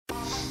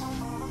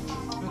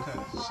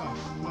So,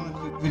 another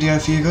quick video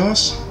for you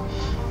guys.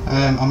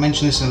 I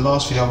mentioned this in the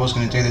last video, I was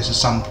going to do this at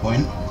some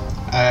point.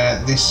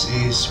 This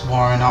is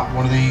wiring up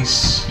one of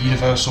these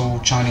universal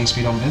Chinese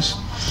speedometers.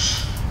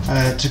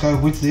 To go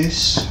with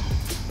this,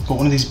 got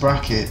one of these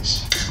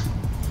brackets.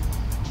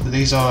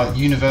 These are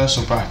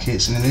universal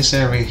brackets, and in this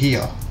area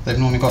here, they've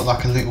normally got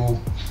like a little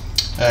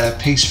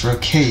piece for a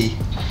key,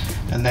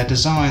 and they're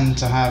designed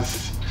to have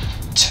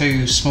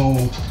two small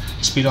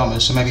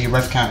speedometers, so maybe a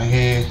rev counter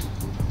here,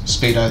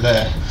 speedo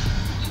there.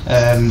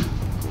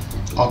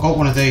 I got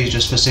one of these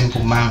just for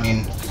simple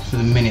mounting for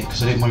the minute,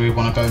 because I didn't really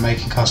want to go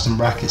making custom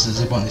brackets,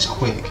 I did want this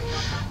quick.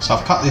 So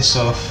I've cut this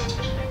off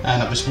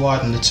and I've just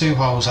widened the two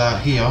holes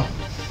out here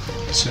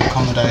to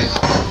accommodate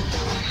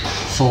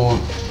for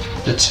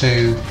the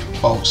two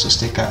bolts that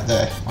stick out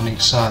there on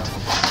each side.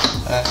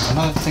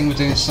 Another thing we're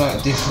doing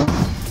slightly different,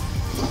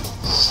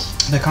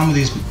 they come with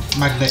these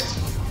magnet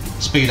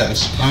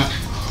speedos,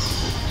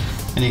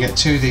 right? And you get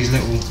two of these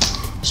little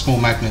small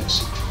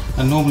magnets,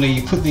 and normally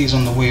you put these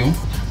on the wheel,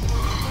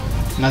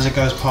 and as it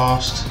goes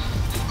past,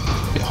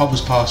 it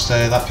hovers past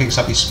there, that picks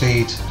up your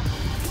speed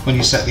when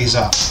you set these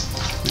up.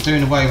 We're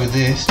doing away with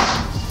this.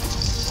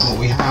 What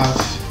we have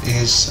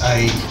is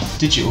a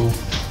digital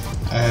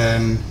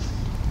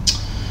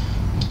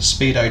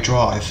speedo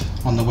drive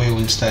on the wheel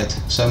instead,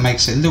 so it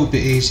makes it a little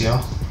bit easier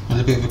and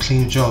a bit of a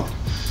cleaner job.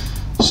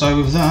 So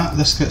with that,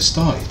 let's get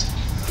started.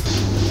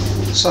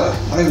 So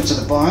over to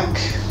the bike,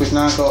 we've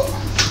now got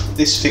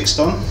this fixed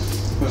on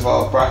with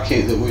our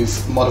bracket that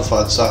we've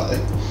modified slightly.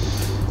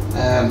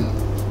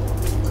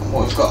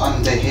 What we've got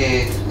under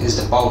here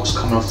is the bolts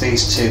coming off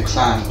these two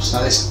clamps.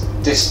 Now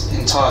this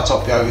entire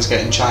top yoke is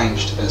getting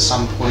changed at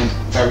some point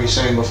very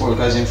soon before it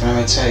goes in for an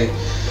MOT,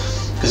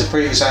 because the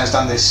previous owner's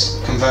done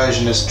this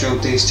conversion, has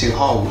drilled these two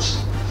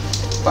holes,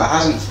 but it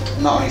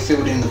hasn't not only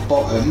filled in the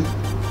bottom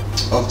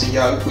of the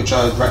yoke, which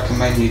I would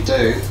recommend you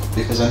do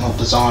because they're not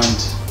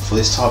designed for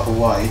this type of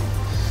way,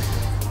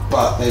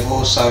 but they've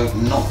also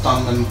not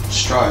done them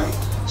straight,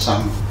 so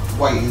I'm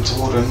waiting to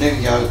order a new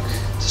yoke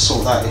to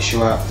sort that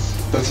issue out.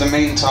 But for the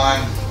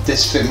meantime,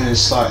 this fitment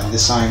is slightly the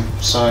same,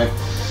 so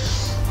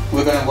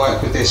we're going to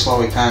work with this while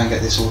we can and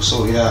get this all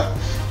sorted out.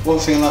 One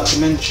thing I'd like to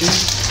mention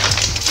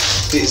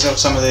is of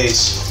some of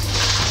these.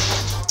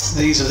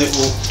 These are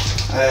little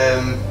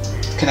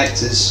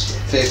connectors,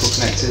 vehicle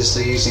connectors.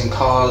 They're used in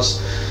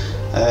cars,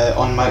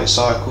 on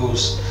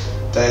motorcycles.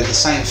 They're the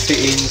same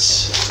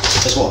fittings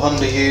as what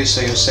Honda use,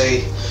 so you'll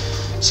see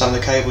some of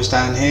the cables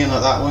down here,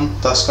 like that one.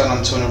 That's going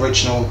onto an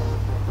original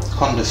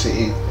Honda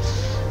fitting.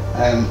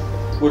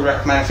 Would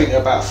recommend, I think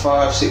they're about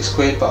 5-6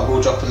 quid, but I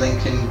will drop a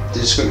link in the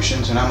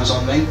description to an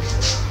Amazon link.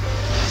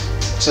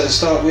 So to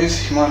start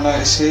with, you might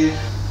notice here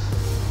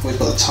we've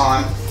got the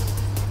time,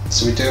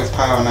 so we do have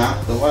power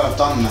now. The way I've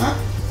done that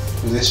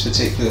with this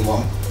particular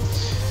one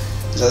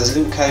is that there's a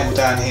little cable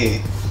down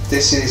here.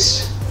 This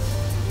is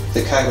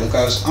the cable that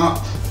goes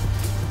up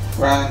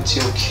round to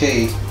your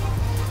key.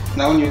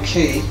 Now on your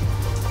key,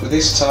 with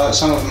this type,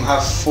 some of them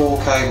have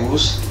 4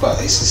 cables,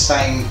 but it's the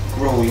same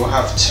rule, you'll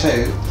have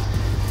 2.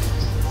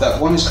 That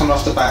one is coming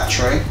off the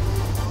battery,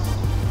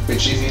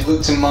 which if you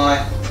looked in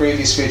my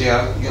previous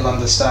video you'll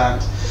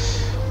understand.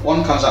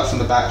 One comes up from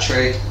the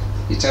battery,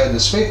 you turn the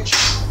switch,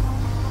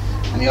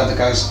 and the other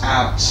goes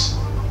out,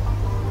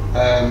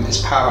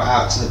 is power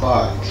out to the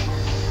bike.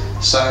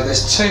 So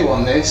there's 2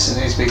 on this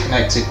and needs to be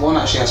connected. One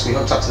actually has to be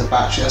hooked up to the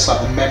battery, that's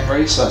like the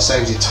memory, so that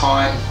saves you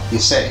time,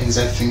 your settings,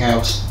 everything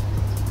else.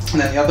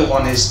 And then the other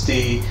one is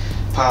the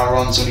power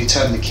on, so when you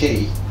turn the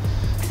key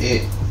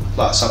it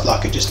lights up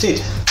like it just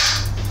did.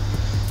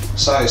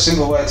 So a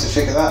simple way to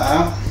figure that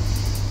out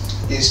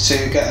is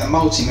to get a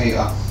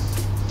multimeter.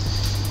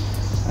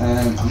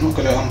 I'm not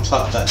going to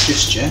unplug that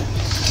just yet,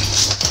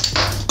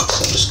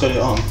 so I've just got it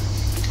on.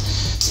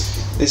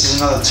 This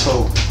is another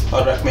tool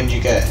I'd recommend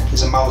you get,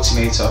 is a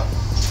multimeter.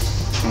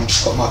 I've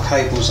just got my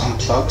cables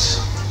unplugged,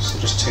 so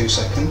just 2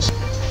 seconds.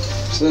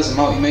 So there's a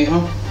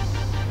multimeter.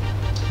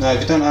 Now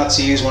if you don't know how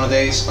to use one of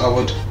these, I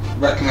would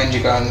recommend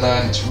you go and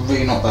learn, it's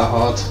really not that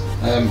hard.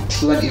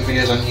 Plenty of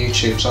videos on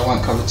YouTube, so I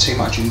won't cover too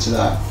much into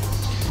that.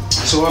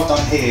 So what I've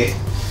done here,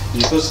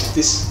 because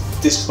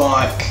this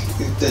bike,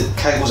 the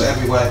cables are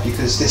everywhere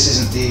because this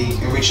isn't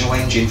the original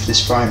engine for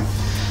this frame.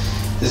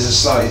 This is a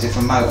slightly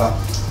different motor.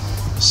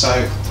 So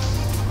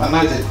I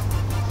know that,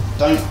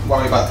 don't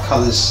worry about the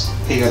colours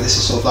here, this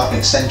is sort of like an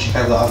extension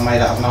cable that I've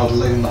made out of an old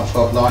loom that I've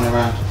got lying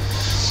around.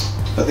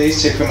 But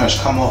these two pretty much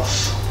come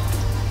off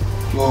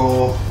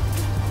your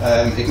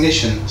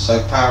ignition,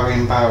 so power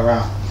in, power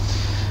out,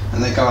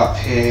 and they go up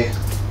here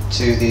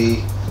to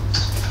the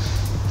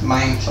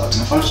main plug.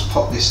 And if I just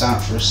pop this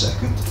out for a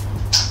second,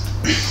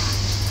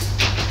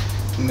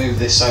 move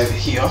this over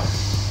here,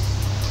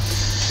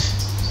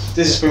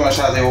 this is pretty much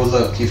how they all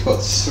look. You've got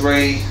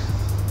 3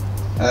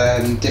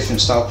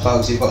 different style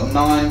plugs. You've got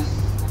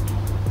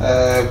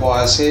 9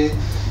 wires here,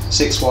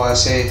 6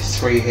 wires here,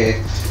 3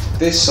 here.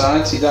 This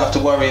side you don't have to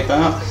worry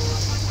about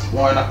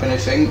wiring up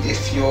anything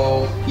if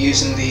you're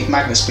using the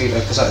magnet speedo,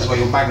 because that is where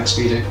your magnet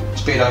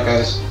speedo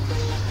goes.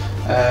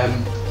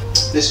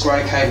 This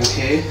grey cable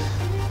here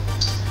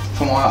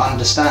from what I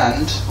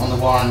understand on the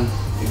wiring,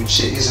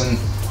 which isn't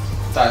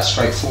that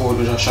straightforward,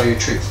 which I'll show you a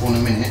trick for in a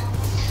minute,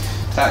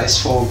 that is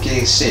for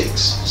gear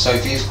 6. So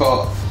if you've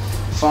got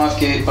 5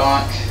 geared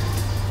bike,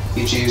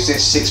 you'd use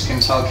this 6-pin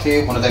plug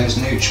here. One of them is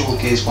neutral,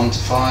 gears 1 to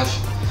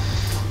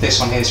 5. This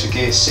one here is for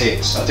gear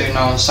 6. I do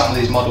know on some of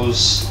these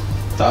models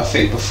that I've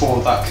fitted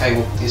before, that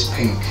cable is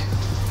pink,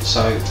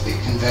 so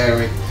it can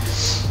vary.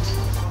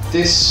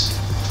 This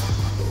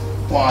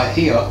wire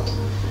here,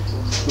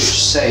 which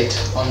said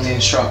on the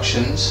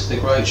instructions, the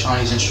great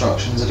Chinese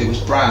instructions, that it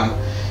was brown,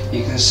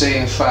 you can see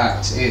in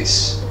fact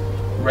it's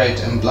red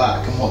and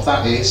black, and what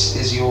that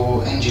is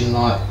your engine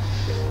light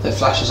that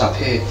flashes up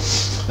here.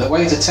 The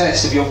way to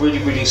test if you're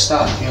really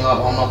stuck and you're like,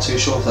 well, I'm not too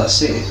sure if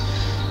that's it,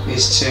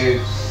 is to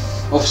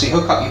obviously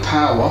hook up your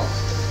power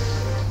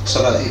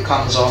so that it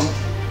comes on,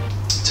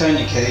 turn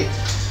your key,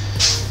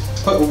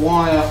 put a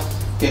wire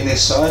in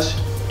this side,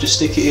 just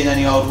stick it in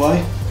any old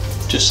way,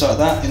 just like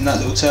that, in that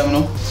little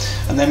terminal,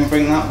 and then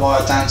bring that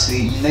wire down to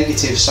the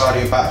negative side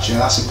of your battery.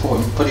 Now that's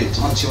important, put it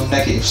onto your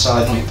negative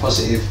side, not your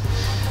positive,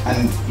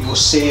 and you'll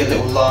see a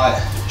little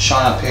light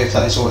shine up here. If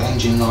that is your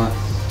engine light.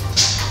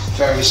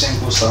 Very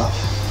simple stuff.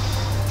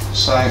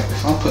 So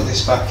if I put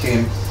this back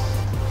in,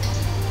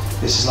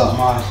 this is like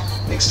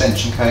my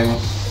extension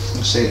cable,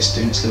 you'll see it's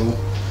doing its little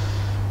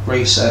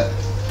reset.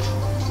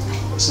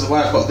 So the way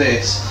I've got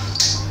this,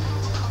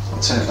 I'll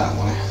turn it that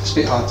way, it's a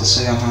bit hard to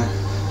see, I know,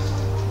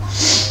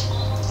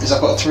 is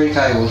I've got 3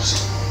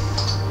 cables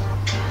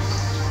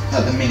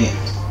at the minute.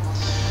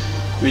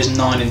 There is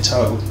 9 in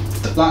total.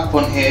 The black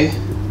one here,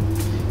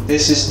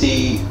 this is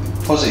the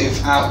positive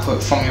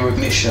output from your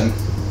ignition.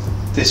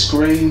 This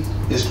green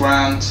is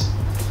ground,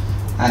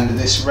 and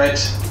this red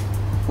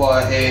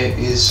wire here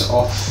is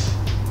off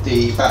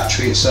the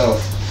battery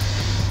itself.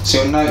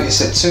 So you'll notice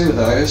that 2 of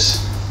those,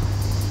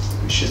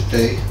 it should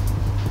be,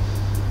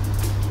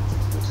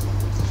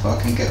 if I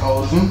can get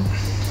hold of them,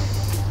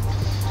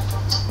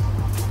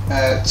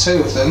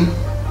 2 of them,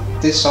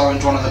 this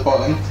orange one at the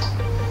bottom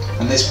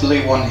and this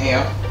blue one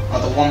here,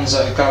 are the ones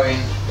that are going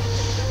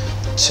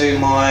to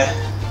my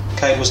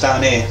cables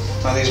down here.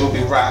 Now these will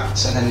be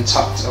wrapped and then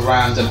tucked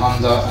around and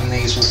under, and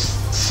these will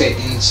fit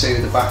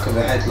into the back of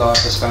the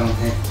headlight that's going on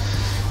here.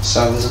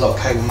 So there's a lot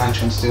of cable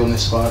management to do on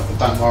this bike, but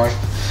don't worry.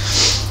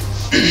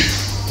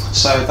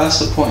 So that's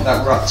the point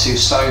that we're up to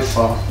so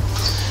far.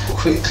 We'll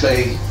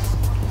quickly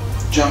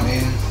jump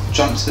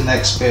to the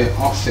next bit,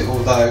 I'll fit all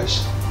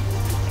those,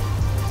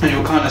 and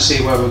you'll kind of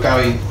see where we're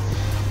going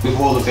with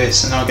all of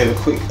this, and I'll give a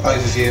quick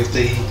overview of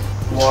the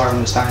wiring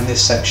that's down in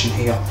this section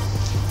here.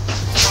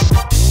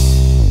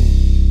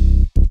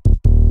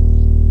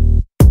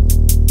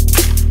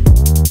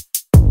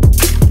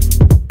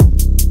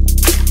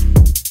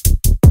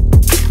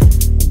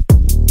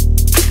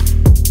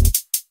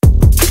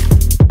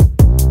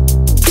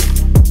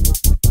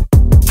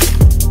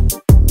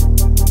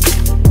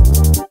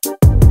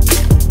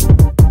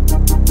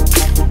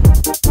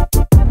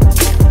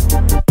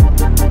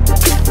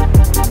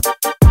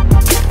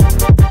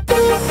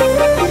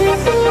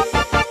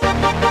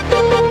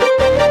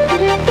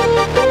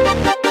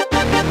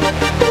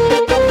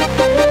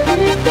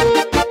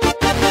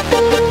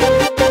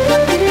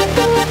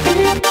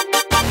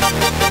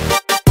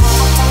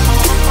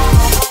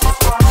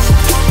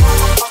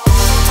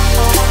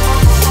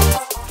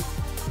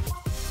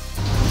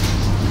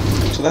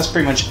 So that's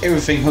pretty much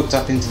everything hooked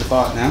up into the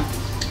bike now.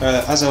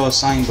 As I was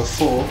saying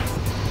before,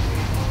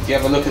 if you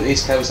have a look at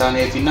these cables down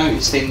here, if you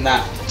noticed in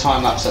that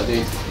time lapse I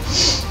did,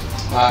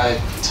 I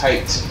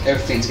taped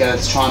everything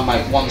together to try and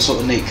make one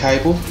sort of neat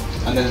cable,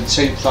 and then the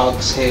 2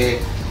 plugs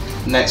here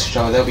next to each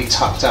other, they'll be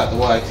tucked out the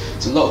way.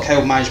 It's a lot of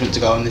cable management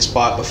to go on this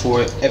bike before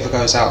it ever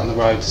goes out on the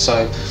road,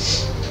 so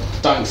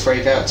don't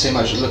freak out too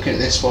much looking at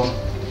this one.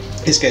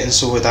 It's getting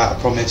sorted out, I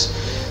promise.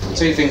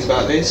 2 things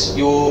about this: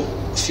 your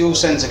fuel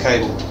sensor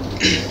cable.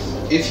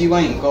 If you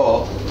ain't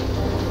got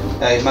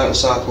a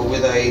motorcycle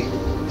with a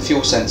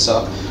fuel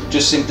sensor,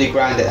 just simply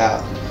grind it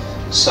out.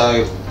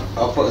 So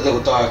I'll put a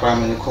little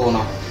diagram in the corner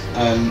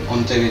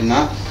on doing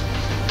that.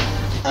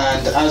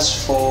 And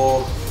as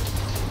for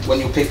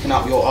when you're picking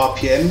up your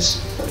RPMs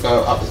that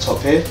go up the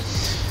top here,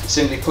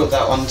 simply put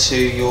that onto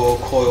your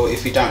coil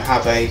if you don't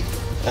have a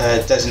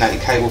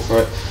designated cable for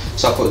it.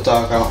 So I'll put a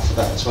diagram up for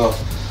that as well.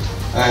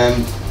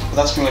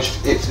 That's pretty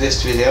much it for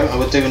this video. I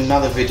will do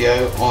another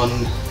video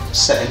on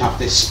setting up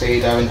this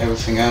speedo and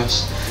everything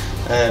else.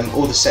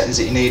 All the settings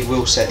that you need,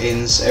 wheel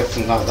settings,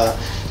 everything like that.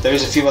 There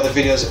is a few other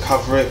videos that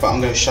cover it, but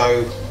I'm going to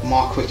show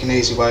my quick and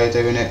easy way of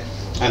doing it,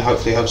 and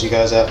hopefully it helps you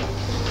guys out.